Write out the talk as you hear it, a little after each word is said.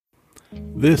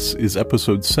This is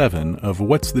episode 7 of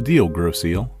What's the Deal, Grosse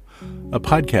Ile? A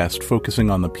podcast focusing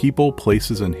on the people,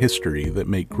 places, and history that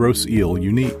make Grosse Ile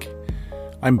unique.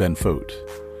 I'm Ben Fote.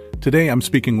 Today I'm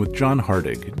speaking with John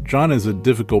Hardig. John is a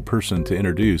difficult person to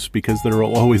introduce because there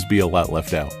will always be a lot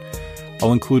left out.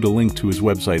 I'll include a link to his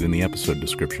website in the episode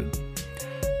description.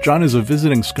 John is a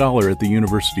visiting scholar at the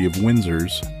University of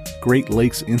Windsor's Great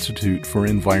Lakes Institute for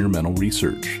Environmental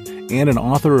Research, and an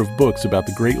author of books about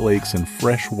the Great Lakes and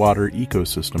freshwater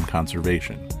ecosystem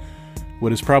conservation.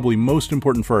 What is probably most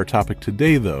important for our topic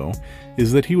today, though,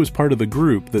 is that he was part of the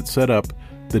group that set up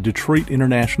the Detroit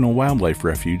International Wildlife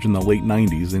Refuge in the late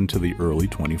 90s into the early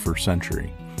 21st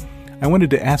century. I wanted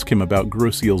to ask him about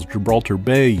Grosse Ile's Gibraltar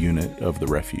Bay unit of the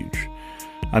refuge.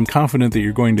 I'm confident that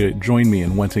you're going to join me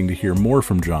in wanting to hear more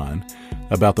from John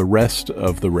about the rest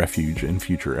of the refuge in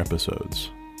future episodes.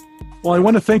 Well, I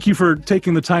want to thank you for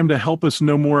taking the time to help us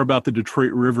know more about the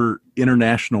Detroit River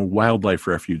International Wildlife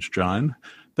Refuge, John.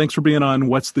 Thanks for being on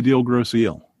What's the Deal, Grosse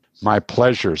Ile? My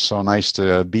pleasure. So nice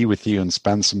to be with you and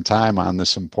spend some time on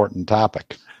this important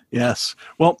topic. Yes.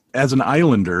 Well, as an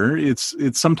islander, it's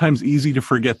sometimes easy to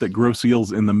forget that Grosse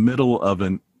Ile's in the middle of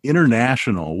an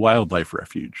international wildlife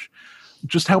refuge.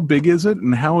 Just how big is it,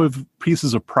 and how have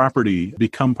pieces of property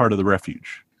become part of the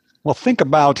refuge? Well, think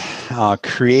about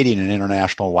creating an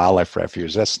international wildlife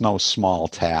refuge. That's no small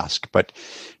task. But,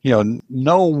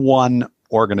 no one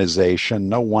organization,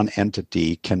 no one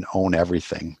entity can own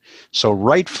everything. So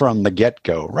right from the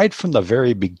get-go, right from the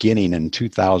very beginning in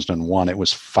 2001, it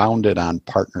was founded on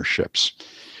partnerships.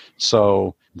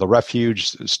 So the refuge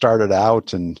started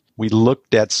out, and we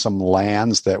looked at some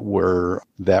lands that were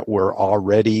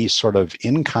already sort of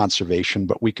in conservation,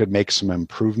 but we could make some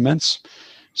improvements.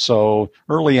 So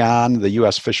early on, the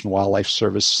U.S. Fish and Wildlife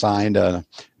Service signed a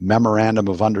memorandum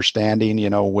of understanding,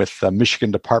 with the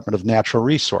Michigan Department of Natural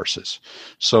Resources.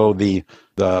 So the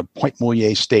Point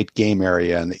Mouillet State Game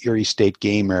Area and the Erie State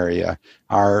Game Area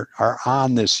are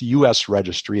on this U.S.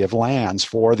 registry of lands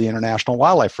for the International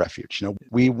Wildlife Refuge.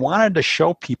 We wanted to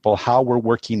show people how we're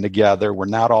working together. We're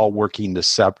not all working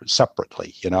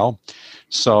separately,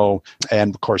 So,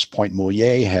 and of course, Point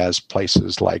Mouillet has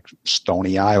places like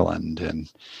Stony Island,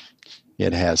 and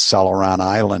it has Celeron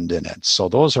Island in it. So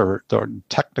they're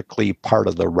technically part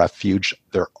of the refuge.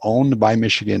 They're owned by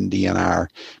Michigan DNR,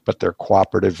 but they're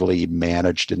cooperatively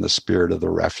managed in the spirit of the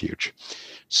refuge.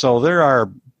 So there are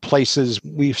places.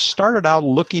 We've started out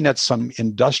looking at some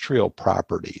industrial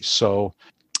properties. So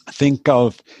think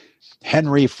of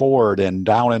Henry Ford and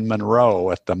down in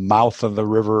Monroe at the mouth of the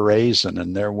River Raisin,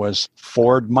 and there was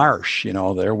Ford Marsh. It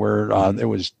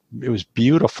was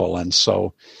beautiful, and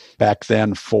so back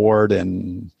then Ford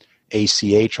and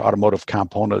ACH, Automotive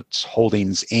Components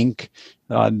Holdings Inc.,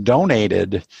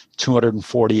 donated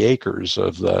 240 acres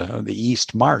of the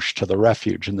East Marsh to the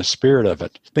refuge in the spirit of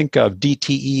it. Think of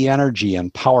DTE Energy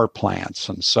and power plants,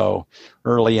 and so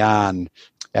early on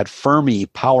at Fermi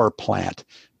Power Plant,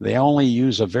 they only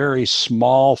use a very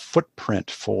small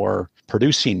footprint for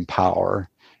producing power,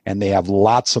 and they have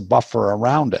lots of buffer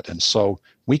around it. And so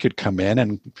we could come in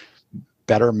and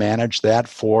better manage that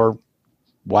for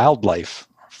wildlife,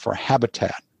 for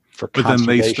habitat, for conservation.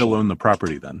 But then they still own the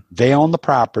property then? They own the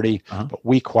property, but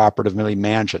we cooperatively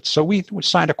manage it. So we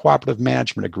signed a cooperative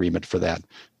management agreement for that.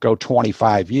 Go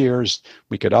 25 years.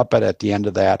 We could up it at the end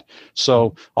of that.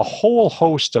 So a whole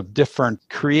host of different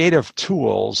creative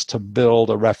tools to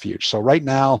build a refuge. So right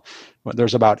now,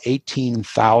 there's about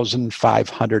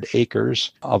 18,500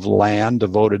 acres of land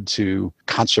devoted to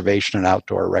conservation and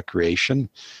outdoor recreation.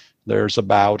 There's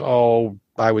about,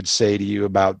 I would say to you,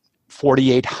 about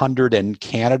 4,800 in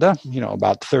Canada,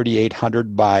 about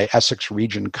 3,800 by Essex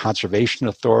Region Conservation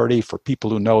Authority for people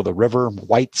who know the river.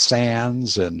 White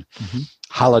Sands and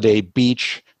Holiday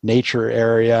Beach nature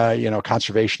area,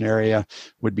 conservation area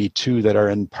would be two that are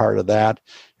in part of that.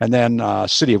 And then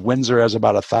City of Windsor has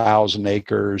about 1,000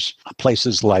 acres.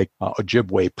 Places like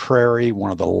Ojibwe Prairie,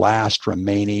 one of the last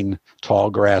remaining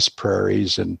tall grass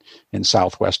prairies in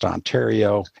southwest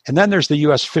Ontario. And then there's the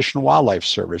U.S. Fish and Wildlife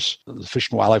Service. The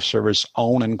Fish and Wildlife Service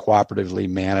own and cooperatively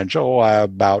manage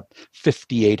about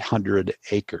 5,800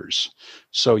 acres.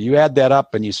 So you add that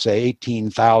up and you say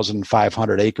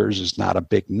 18,500 acres is not a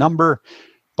big number,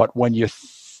 but when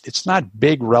it's not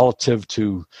big relative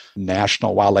to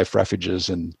national wildlife refuges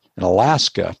in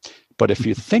Alaska. But if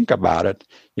you think about it,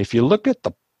 if you look at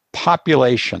the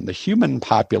population, the human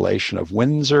population of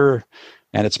Windsor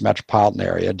and its metropolitan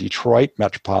area, Detroit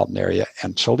metropolitan area,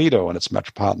 and Toledo and its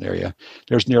metropolitan area,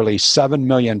 there's nearly 7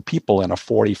 million people in a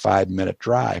 45-minute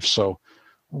drive. So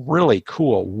really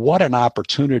cool. What an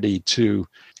opportunity to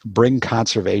bring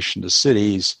conservation to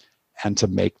cities and to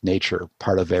make nature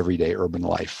part of everyday urban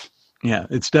life. Yeah,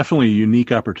 it's definitely a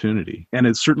unique opportunity. And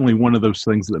it's certainly one of those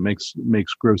things that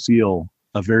makes Grosse Ile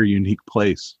a very unique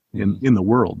place in the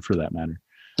world, for that matter.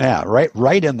 Yeah,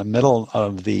 right in the middle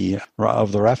of the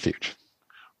refuge.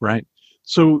 Right.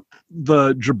 So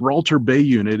the Gibraltar Bay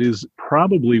unit is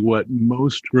probably what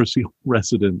most Grosse Ile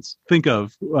residents think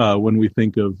of when we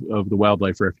think of the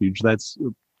wildlife refuge.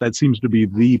 That seems to be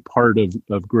the part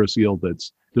of Grosse Ile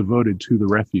that's devoted to the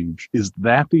refuge. Is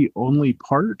that the only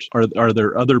part? Are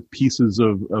there other pieces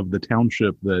of the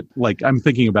township that, like, I'm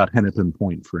thinking about Hennepin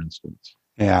Point, for instance?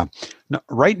 Yeah. No,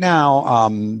 right now,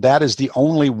 that is the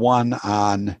only one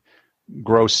on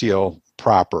Grosse Ile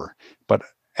proper. But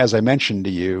as I mentioned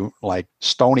to you, like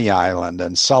Stony Island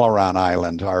and Celeron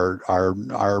Island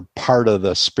are part of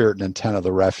the spirit and intent of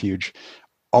the refuge,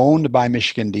 owned by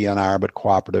Michigan DNR, but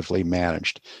cooperatively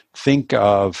managed. Think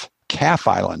of Calf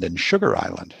Island and Sugar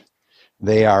Island.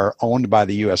 They are owned by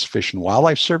the U.S. Fish and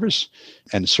Wildlife Service,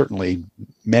 and certainly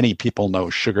many people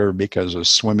know Sugar because of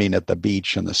swimming at the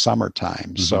beach in the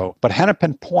summertime. So, but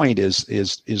Hennepin Point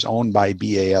is owned by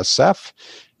BASF,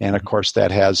 and of course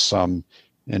that has some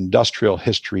industrial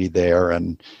history there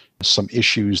and some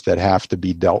issues that have to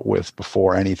be dealt with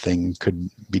before anything could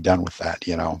be done with that,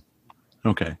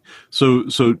 Okay. So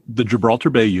the Gibraltar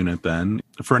Bay unit then,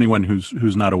 for anyone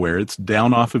who's not aware, it's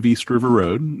down off of East River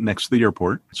Road next to the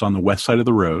airport. It's on the west side of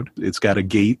the road. It's got a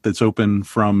gate that's open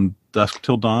from dusk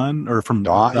till dawn, or from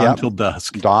dawn till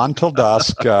dusk. Dawn till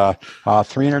dusk,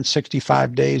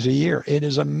 365 days a year. It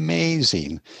is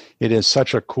amazing. It is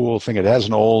such a cool thing. It has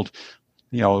an old,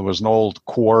 it was an old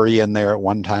quarry in there at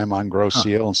one time on Grosse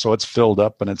Ile, and so it's filled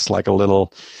up and it's like a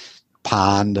little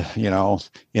pond,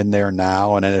 in there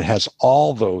now, and it has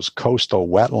all those coastal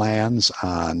wetlands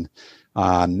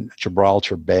on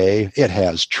Gibraltar Bay. It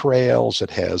has trails. It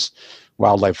has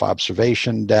wildlife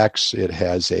observation decks. It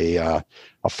has a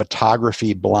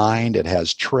photography blind. It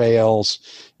has trails.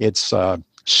 It's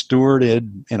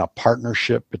stewarded in a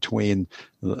partnership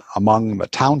among the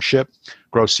township,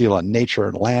 Grosse Ile Nature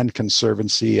and Land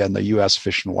Conservancy, and the U.S.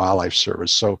 Fish and Wildlife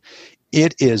Service. So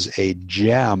it is a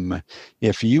gem.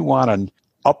 If you want an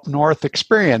up north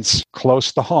experience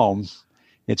close to home,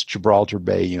 it's Gibraltar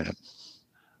Bay unit.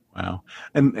 Wow.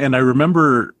 And I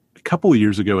remember a couple of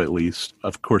years ago, at least,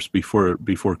 of course, before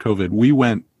COVID, we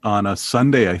went on a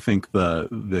Sunday. I think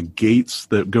the gates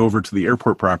that go over to the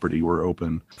airport property were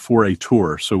open for a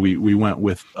tour. So we went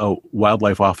with a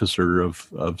wildlife officer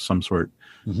of some sort,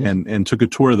 and took a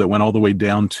tour that went all the way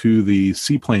down to the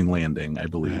seaplane landing, I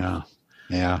believe.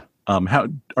 Yeah. How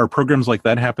are programs like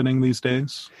that happening these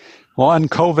days? Well, on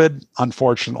COVID,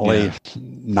 unfortunately,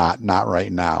 not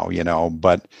right now,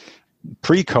 but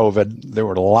pre-COVID, there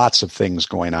were lots of things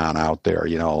going on out there,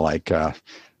 like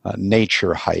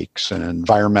nature hikes and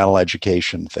environmental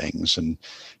education things, and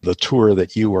the tour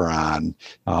that you were on.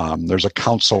 There's a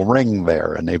council ring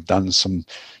there, and they've done some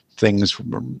things,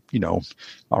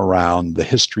 around the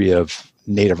history of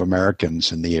Native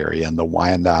Americans in the area and the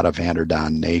Wyandot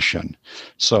Vanderdon Nation.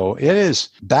 So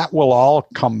that will all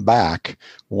come back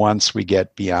once we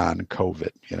get beyond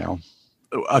COVID,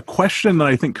 A question that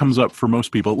I think comes up for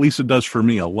most people, at least it does for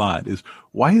me a lot, is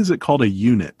why is it called a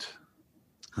unit?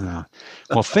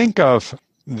 Well, think of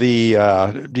the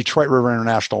Detroit River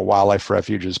International Wildlife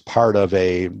Refuge as part of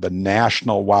the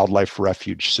National Wildlife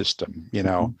Refuge System,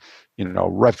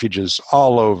 refuges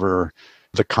all over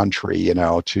the country,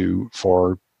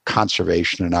 for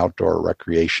conservation and outdoor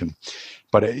recreation.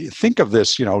 But think of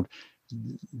this,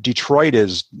 Detroit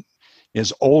is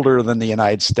older than the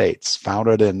United States,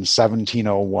 founded in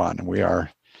 1701. We are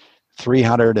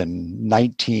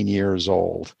 319 years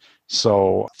old.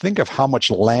 So think of how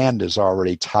much land is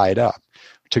already tied up.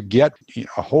 To get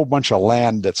a whole bunch of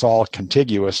land that's all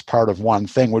contiguous, part of one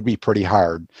thing, would be pretty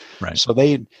hard. Right. So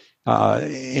they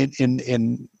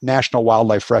in National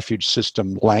Wildlife Refuge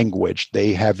System language,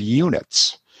 they have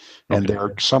units, and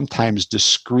they're sometimes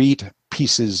discrete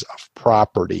pieces of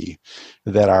property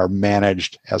that are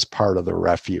managed as part of the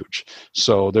refuge.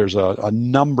 So there's a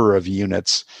number of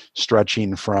units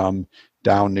stretching from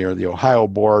down near the Ohio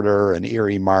border and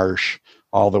Erie Marsh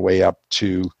all the way up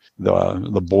to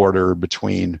the border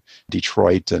between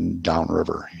Detroit and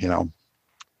downriver,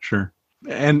 Sure.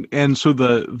 And so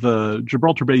the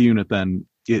Gibraltar Bay unit, then,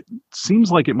 it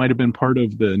seems like it might have been part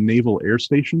of the Naval Air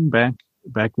Station back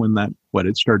when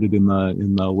it started in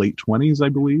the late 20s, I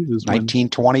believe, is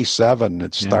 1927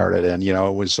 it started. And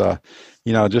it was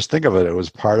just think of it, it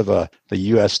was part of the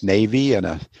US Navy and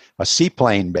a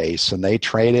seaplane base, and they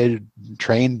trained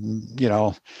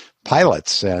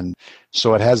pilots, and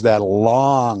so it has that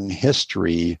long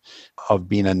history of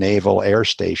being a naval air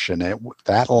station.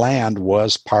 That land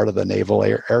was part of the naval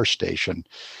air station.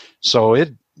 So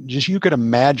you could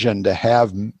imagine to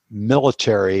have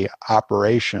military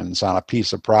operations on a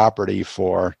piece of property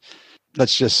for,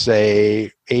 let's just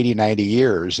say, 80, 90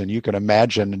 years. And you can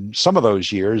imagine some of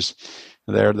those years,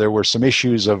 there were some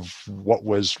issues of what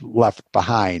was left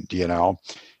behind,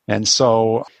 And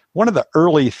so one of the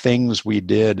early things we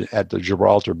did at the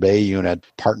Gibraltar Bay Unit,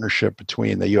 partnership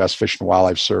between the U.S. Fish and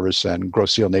Wildlife Service and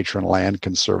Grosse Ile Nature and Land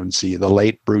Conservancy, the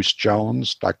late Bruce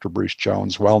Jones, Dr. Bruce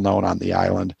Jones, well known on the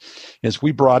island, is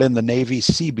we brought in the Navy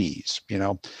Seabees.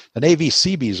 The Navy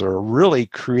Seabees are a really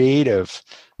creative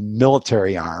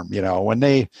military arm. When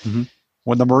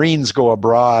the Marines go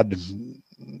abroad,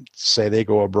 say they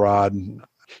go abroad,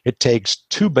 it takes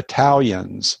 2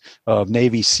 battalions of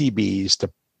Navy Seabees to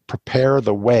prepare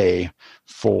the way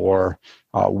for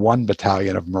 1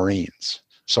 battalion of Marines.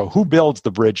 So who builds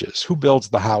the bridges? Who builds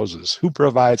the houses? Who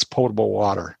provides potable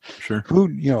water? Sure.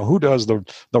 Who does the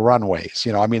runways?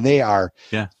 They are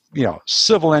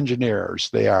civil engineers.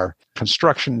 They are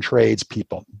construction trades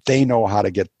people. They know how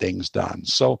to get things done.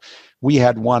 So we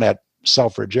had one at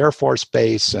Selfridge Air Force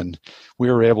Base, and we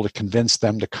were able to convince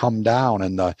them to come down.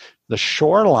 And the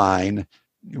shoreline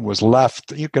was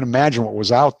left. You can imagine what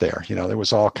was out there. There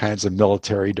was all kinds of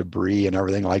military debris and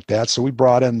everything like that. So we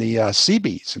brought in the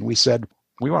Seabees, and we said,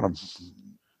 we want to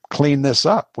clean this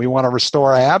up. We want to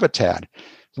restore a habitat.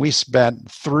 We spent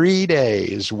 3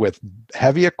 days with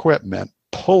heavy equipment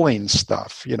pulling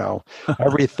stuff,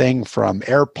 everything from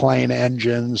airplane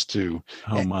engines to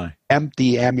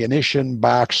empty ammunition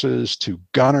boxes to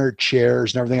gunner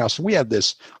chairs and everything else. We had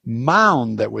this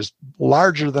mound that was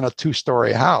larger than a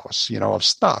 2-story house, of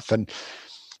stuff. And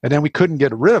then we couldn't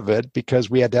get rid of it because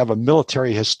we had to have a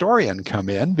military historian come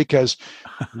in because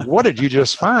what did you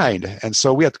just find? And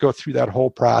so we had to go through that whole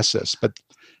process. But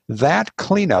that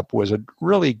cleanup was a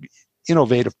really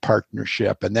innovative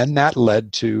partnership. And then that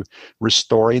led to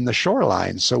restoring the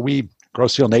shoreline. So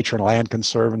Grosse Ile Nature and Land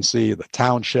Conservancy, the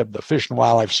township, the Fish and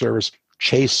Wildlife Service,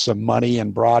 chased some money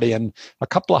and brought in a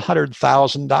couple of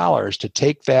 $100,000 to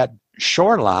take that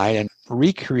shoreline and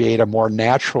recreate a more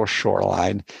natural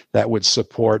shoreline that would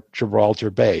support Gibraltar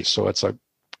Bay. So it's a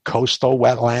coastal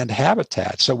wetland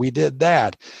habitat. So we did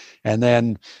that. And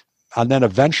then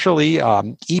eventually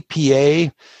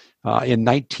EPA in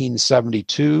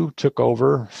 1972 took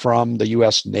over from the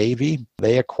U.S. Navy.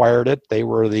 They acquired it. They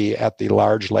were at the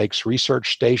Large Lakes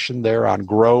Research Station there on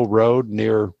Grow Road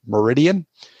near Meridian.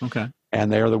 Okay.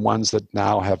 And they're the ones that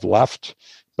now have left.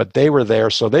 But they were there,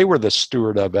 so they were the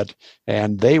steward of it.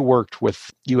 And they worked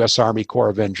with U.S. Army Corps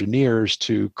of Engineers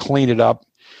to clean it up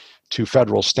to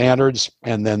federal standards.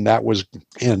 And then that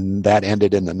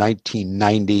ended in the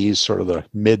 1990s, sort of the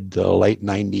mid to late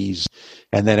 90s.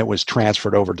 And then it was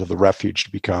transferred over to the refuge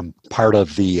to become part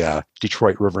of the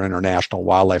Detroit River International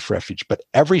Wildlife Refuge. But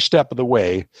every step of the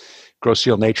way, Grosse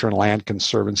Ile Nature and Land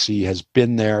Conservancy has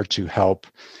been there to help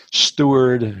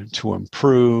steward, to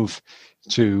improve.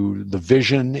 The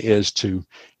vision is to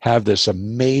have this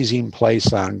amazing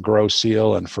place on Grosse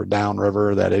Ile and for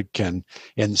downriver that it can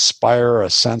inspire a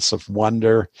sense of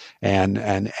wonder and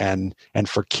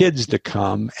for kids to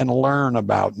come and learn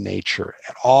about nature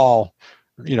at all,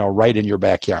 right in your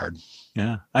backyard.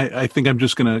 Yeah. I think I'm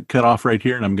just going to cut off right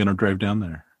here and I'm going to drive down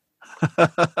there.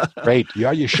 Great. Yeah,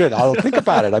 you should. I'll think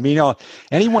about it.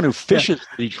 Anyone who fishes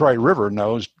the Detroit River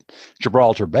knows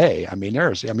Gibraltar Bay.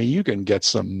 You can get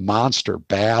some monster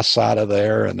bass out of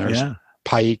there, and there's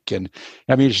pike, and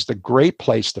it's just a great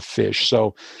place to fish.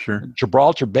 So sure.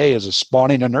 Gibraltar Bay is a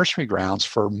spawning and nursery grounds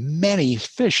for many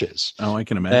fishes. Oh, I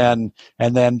can imagine.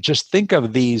 And then just think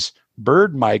of these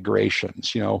bird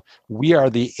migrations. We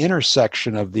are the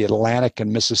intersection of the Atlantic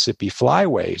and Mississippi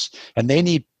flyways, and they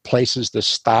need places to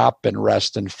stop and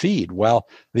rest and feed. Well,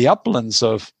 the uplands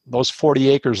of those 40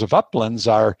 acres of uplands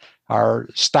are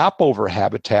stopover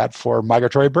habitat for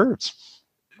migratory birds.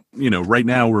 Right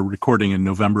now we're recording in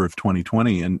November of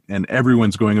 2020 and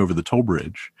everyone's going over the toll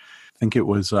bridge. I think it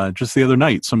was just the other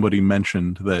night somebody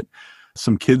mentioned that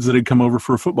some kids that had come over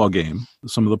for a football game,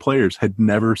 some of the players had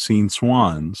never seen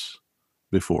swans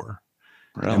before.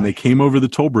 Really? And they came over the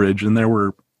toll bridge and there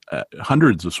were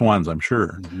hundreds of swans, I'm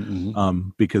sure, and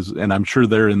I'm sure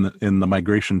they're in the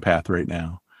migration path right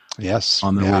now. Yes,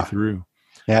 on their way through.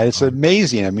 Yeah, it's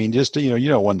amazing. Just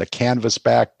when the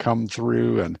canvasback come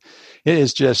through, and it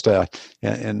is just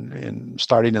and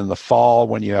starting in the fall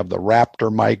when you have the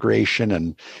raptor migration,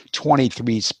 and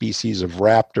 23 species of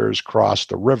raptors cross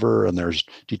the river, and there's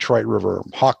Detroit River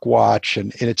Hawk Watch,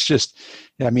 and it's just,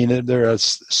 there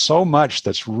is so much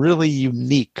that's really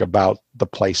unique about the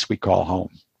place we call home.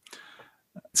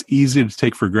 It's easy to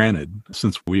take for granted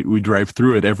since we drive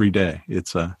through it every day.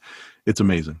 It's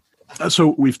amazing.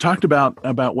 So we've talked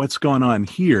about what's going on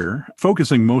here,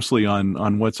 focusing mostly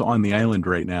on what's on the island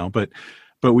right now, but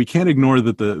we can't ignore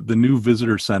that the new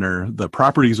visitor center, the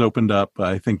property's opened up.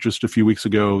 I think just a few weeks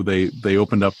ago, they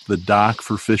opened up the dock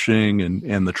for fishing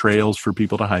and the trails for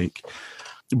people to hike.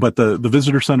 But the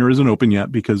visitor center isn't open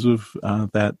yet because of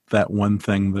that one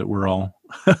thing that we're all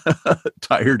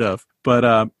tired of.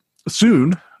 But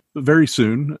soon, very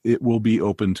soon, it will be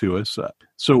open to us.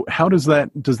 So how does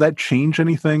that change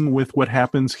anything with what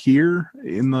happens here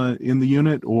in the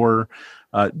unit, or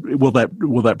will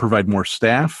that provide more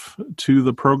staff to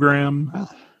the program?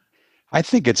 Well, I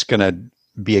think it's going to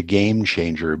be a game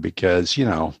changer because,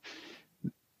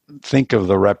 think of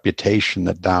the reputation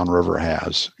that Downriver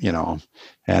has,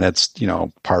 and it's,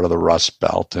 part of the Rust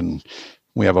Belt, and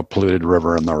we have a polluted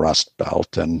river in the Rust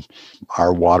Belt, and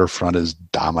our waterfront is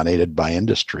dominated by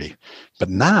industry. But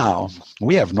now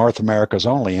we have North America's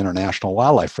only international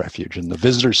wildlife refuge, and the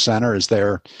visitor center is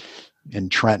there in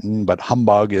Trenton, but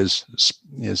Humbug is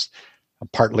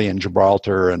partly in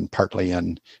Gibraltar and partly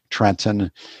in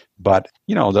Trenton. But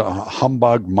the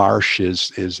Humbug Marsh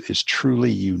is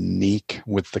truly unique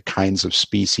with the kinds of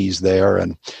species there,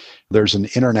 and there's an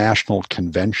international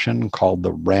convention called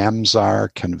the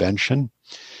Ramsar Convention,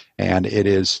 and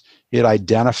it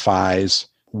identifies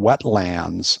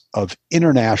wetlands of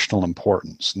international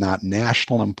importance, not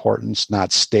national importance,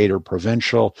 not state or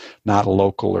provincial, not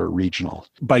local or regional.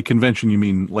 By convention, you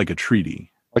mean like a treaty?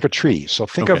 Like a treaty. So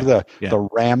think of the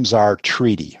Ramsar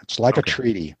Treaty. It's like a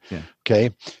treaty. Yeah.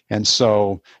 Okay. And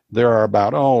so there are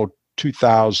about,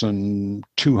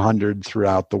 2,200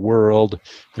 throughout the world.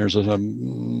 There's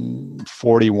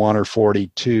 41 or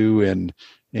 42 in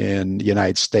the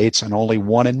United States and only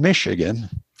one in Michigan.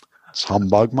 It's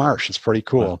Humbug Marsh. It's pretty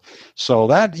cool. Yeah. So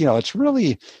that, it's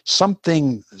really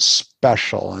something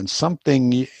special and something,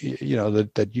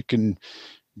 that you can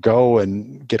go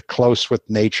and get close with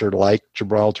nature like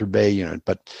Gibraltar Bay Unit.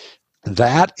 But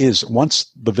that is, once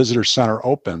the visitor center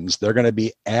opens, they're going to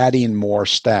be adding more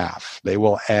staff. They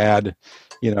will add,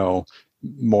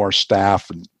 more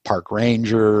staff, and park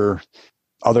ranger,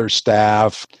 other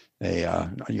staff,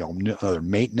 another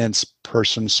maintenance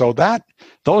person. So that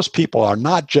those people are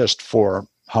not just for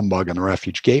Humbug and the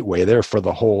Refuge Gateway, they're for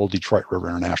the whole Detroit River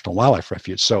International Wildlife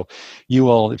Refuge. So you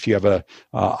will, if you have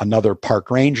another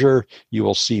park ranger, you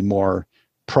will see more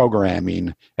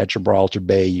programming at Gibraltar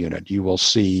Bay Unit. You will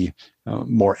see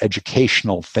more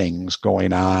educational things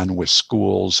going on with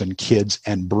schools and kids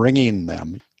and bringing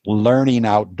them. Learning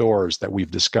outdoors that we've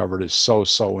discovered is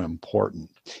so important.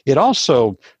 It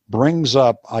also brings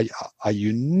up a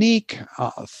unique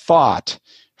thought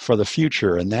for the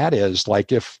future, and that is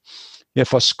like if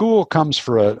a school comes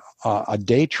for a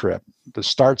day trip that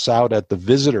starts out at the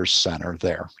visitor center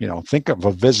there, think of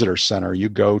a visitor center. You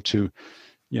go to,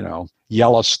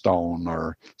 Yellowstone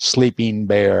or Sleeping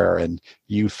Bear, and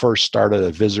you first start at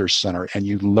a visitor center and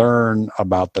you learn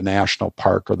about the national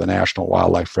park or the National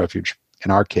Wildlife Refuge,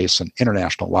 in our case, an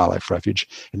international wildlife refuge,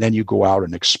 and then you go out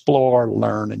and explore,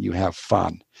 learn, and you have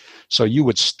fun. So you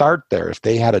would start there. If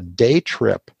they had a day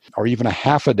trip or even a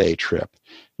half a day trip,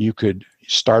 you could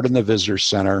start in the visitor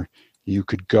center. You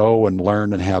could go and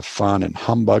learn and have fun in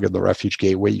Humbug and the Refuge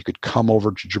Gateway. You could come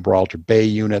over to Gibraltar Bay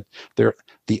Unit.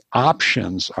 The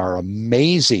options are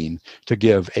amazing to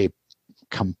give a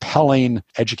compelling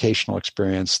educational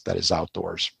experience that is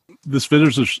outdoors. This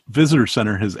visitor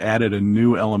center has added a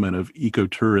new element of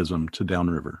ecotourism to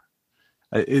Downriver.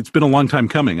 It's been a long time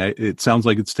coming. It sounds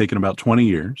like it's taken about 20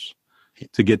 years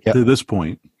to get to this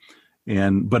point,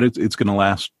 but it's going to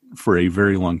last for a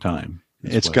very long time.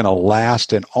 It's going to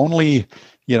last, and only,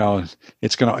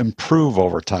 it's going to improve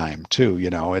over time too.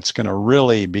 It's going to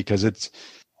really, because it's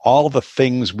all the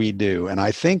things we do. And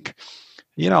I think,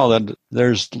 that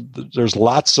there's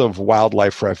lots of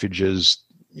wildlife refuges,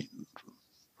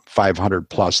 500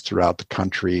 plus throughout the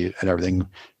country and everything,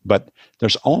 but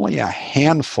there's only a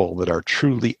handful that are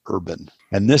truly urban.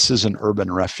 And this is an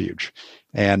urban refuge.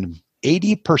 And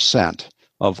 80%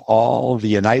 of all the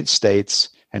United States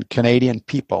and Canadian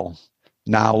people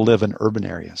now live in urban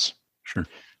areas. Sure.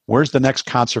 Where's the next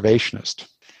conservationist?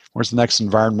 Where's the next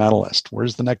environmentalist?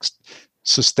 Where's the next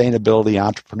sustainability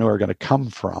entrepreneur going to come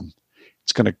from?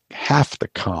 It's going to have to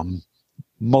come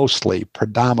mostly,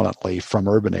 predominantly from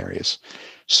urban areas.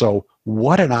 So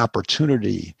what an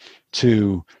opportunity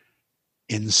to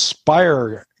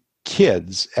inspire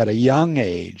kids at a young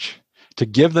age, to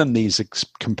give them these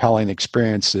compelling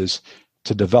experiences,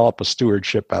 to develop a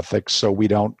stewardship ethic so we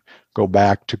don't go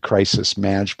back to crisis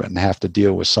management and have to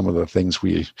deal with some of the things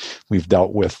we've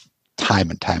dealt with time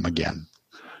and time again.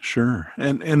 Sure.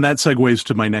 And that segues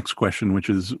to my next question, which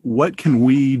is, what can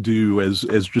we do as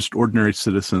just ordinary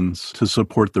citizens to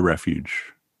support the refuge?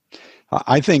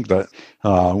 I think that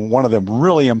one of the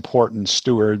really important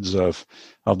stewards of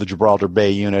the Gibraltar Bay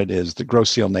Unit is the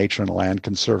Grosse Ile Nature and Land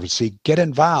Conservancy. Get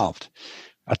involved.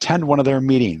 Attend one of their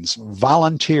meetings.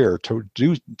 Volunteer to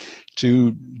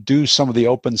do some of the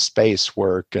open space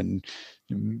work and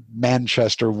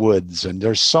Manchester Woods, and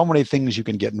there's so many things you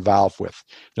can get involved with.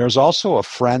 There's also a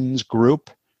friends group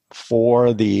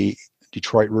for the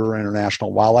Detroit River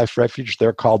International Wildlife Refuge.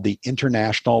 They're called the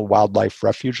International Wildlife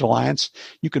Refuge Alliance.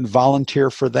 You can volunteer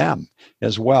for them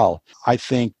as well. I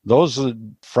think those are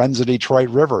friends of Detroit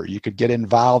River. You could get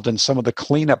involved in some of the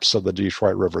cleanups of the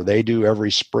Detroit River. They do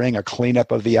every spring a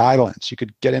cleanup of the islands. You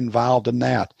could get involved in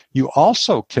that. You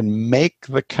also can make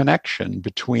the connection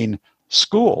between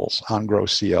schools on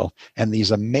Grosse Ile and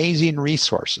these amazing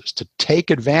resources to take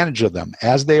advantage of them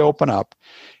as they open up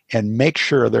and make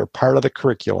sure they're part of the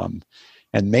curriculum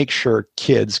and make sure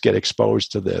kids get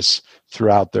exposed to this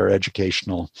throughout their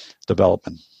educational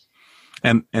development.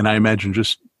 And I imagine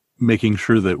just making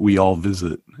sure that we all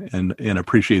visit and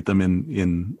appreciate them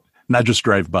in not just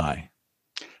drive by.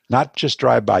 Not just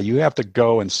drive by. You have to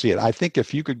go and see it. I think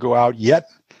if you could go out yet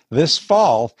this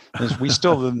fall, as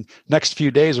the next few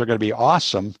days are going to be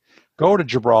awesome, go to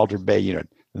Gibraltar Bay Unit.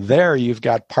 There you've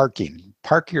got parking.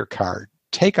 Park your car.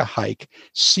 Take a hike.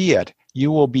 See it. You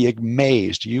will be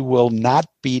amazed. You will not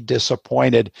be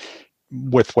disappointed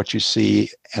with what you see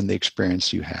and the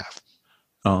experience you have.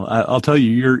 Oh, I'll tell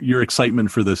you, your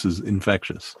excitement for this is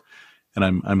infectious, and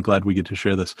I'm glad we get to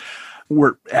share this.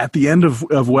 We're at the end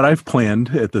of what I've planned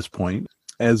at this point.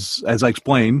 As I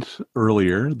explained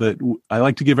earlier, that I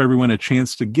like to give everyone a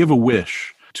chance to give a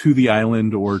wish to the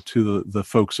island or to the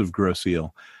folks of Grosse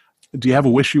Ile. Do you have a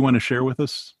wish you want to share with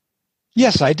us?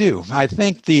 Yes, I do. I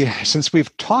think since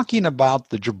we've talking about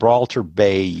the Gibraltar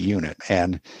Bay Unit,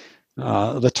 and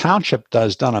the township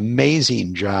has done an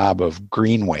amazing job of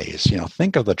greenways.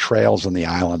 Think of the trails on the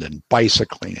island and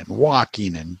bicycling and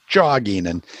walking and jogging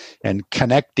and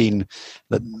connecting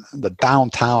the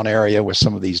downtown area with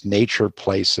some of these nature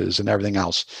places and everything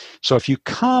else. So if you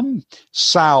come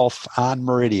south on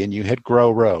Meridian, you hit Grow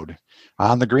Road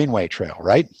on the Greenway Trail,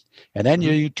 right? And then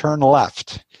you turn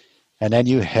left. And then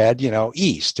you head,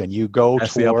 east, and you go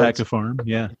towards the Alpaca Farm.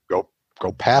 Yeah, go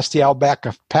past the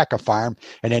Alpaca Farm,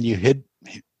 and then you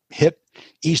hit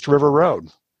East River Road.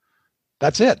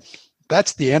 That's it.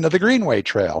 That's the end of the Greenway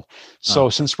Trail. So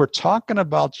since we're talking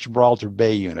about Gibraltar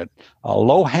Bay Unit, a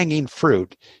low-hanging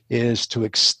fruit is to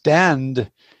extend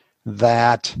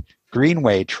that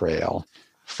Greenway Trail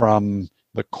from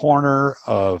the corner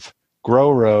of Grow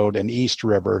Road and East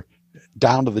River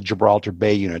down to the Gibraltar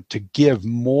Bay Unit to give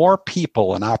more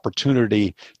people an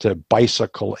opportunity to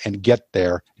bicycle and get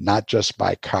there, not just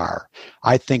by car.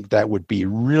 I think that would be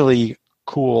really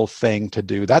cool thing to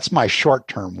do. That's my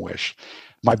short-term wish.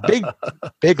 My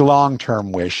big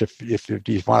long-term wish, if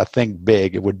you want to think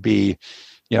big, it would be,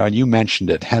 and you mentioned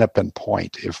it, Hennepin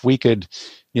Point. If we could,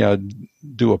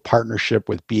 do a partnership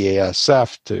with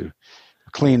BASF to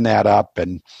clean that up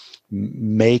and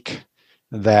make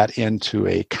that into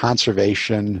a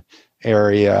conservation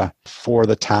area for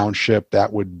the township,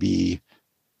 that would be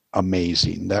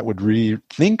amazing. That would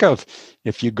think of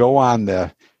if you go on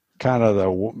the kind of the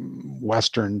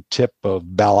western tip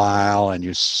of Belle Isle and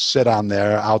you sit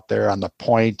out there on the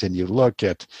point and you look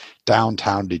at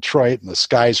downtown Detroit and the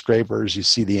skyscrapers, you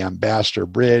see the Ambassador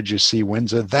Bridge, you see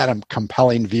Windsor, that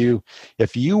compelling view.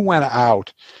 If you went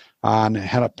out on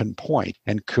Hennepin Point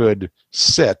and could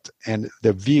sit, and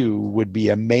the view would be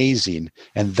amazing.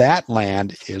 And that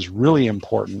land is really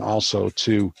important also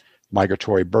to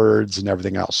migratory birds and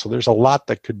everything else. So there's a lot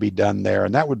that could be done there,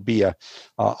 and that would be a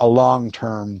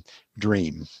long-term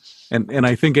dream. And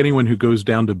I think anyone who goes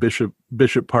down to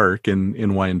Bishop Park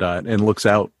in Wyandotte and looks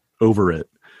out over it,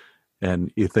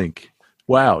 and you think,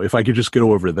 wow, if I could just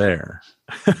go over there.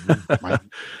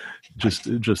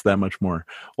 Just that much more.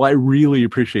 Well, I really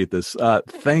appreciate this.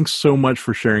 Thanks so much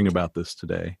for sharing about this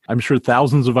today. I'm sure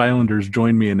thousands of Islanders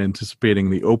join me in anticipating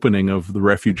the opening of the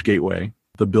Refuge Gateway,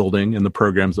 the building, and the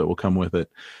programs that will come with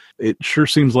it. It sure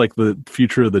seems like the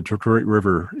future of the Detroit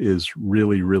River is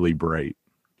really, really bright.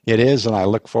 It is, and I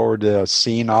look forward to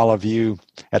seeing all of you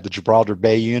at the Gibraltar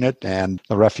Bay Unit and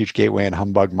the Refuge Gateway in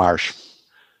Humbug Marsh.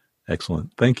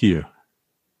 Excellent. Thank you.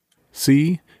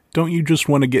 See? Don't you just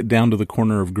want to get down to the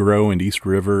corner of Grow and East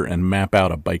River and map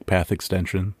out a bike path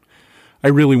extension? I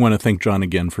really want to thank John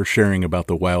again for sharing about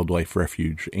the Wildlife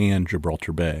Refuge and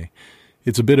Gibraltar Bay.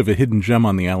 It's a bit of a hidden gem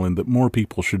on the island that more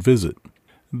people should visit.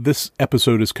 This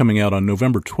episode is coming out on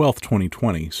November 12th,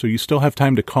 2020, so you still have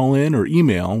time to call in or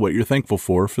email what you're thankful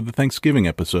for the Thanksgiving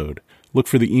episode. Look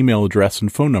for the email address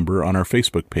and phone number on our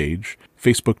Facebook page,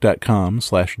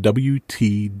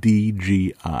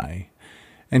 facebook.com/WTDGI.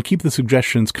 And keep the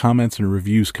suggestions, comments, and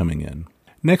reviews coming in.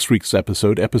 Next week's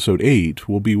episode, episode 8,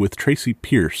 will be with Tracy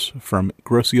Pierce from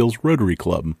Grosse Île's Rotary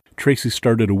Club. Tracy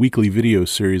started a weekly video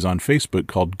series on Facebook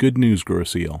called Good News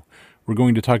Grosse Île. We're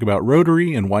going to talk about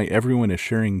Rotary and why everyone is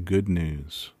sharing good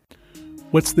news.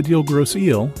 What's the Deal Grosse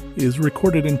Île is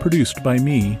recorded and produced by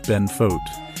me, Ben Fote.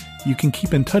 You can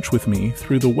keep in touch with me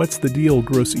through the What's the Deal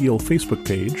Grosse Île Facebook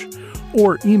page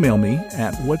or email me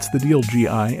at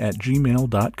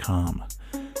whatsthedealgi@gmail.com.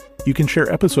 You can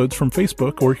share episodes from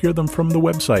Facebook or hear them from the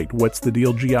website,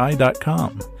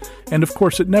 whatsthedealgi.com. And of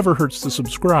course, it never hurts to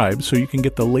subscribe so you can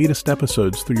get the latest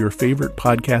episodes through your favorite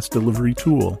podcast delivery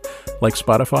tool, like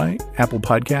Spotify, Apple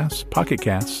Podcasts, Pocket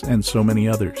Casts, and so many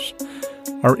others.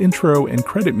 Our intro and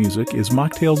credit music is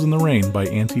Mocktails in the Rain by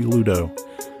Auntie Ludo,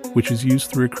 which is used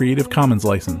through a Creative Commons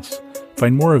license.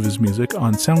 Find more of his music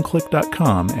on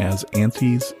soundclick.com as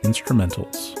Auntie's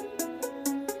Instrumentals.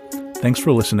 Thanks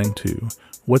for listening to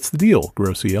What's the Deal,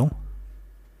 Grosse Île?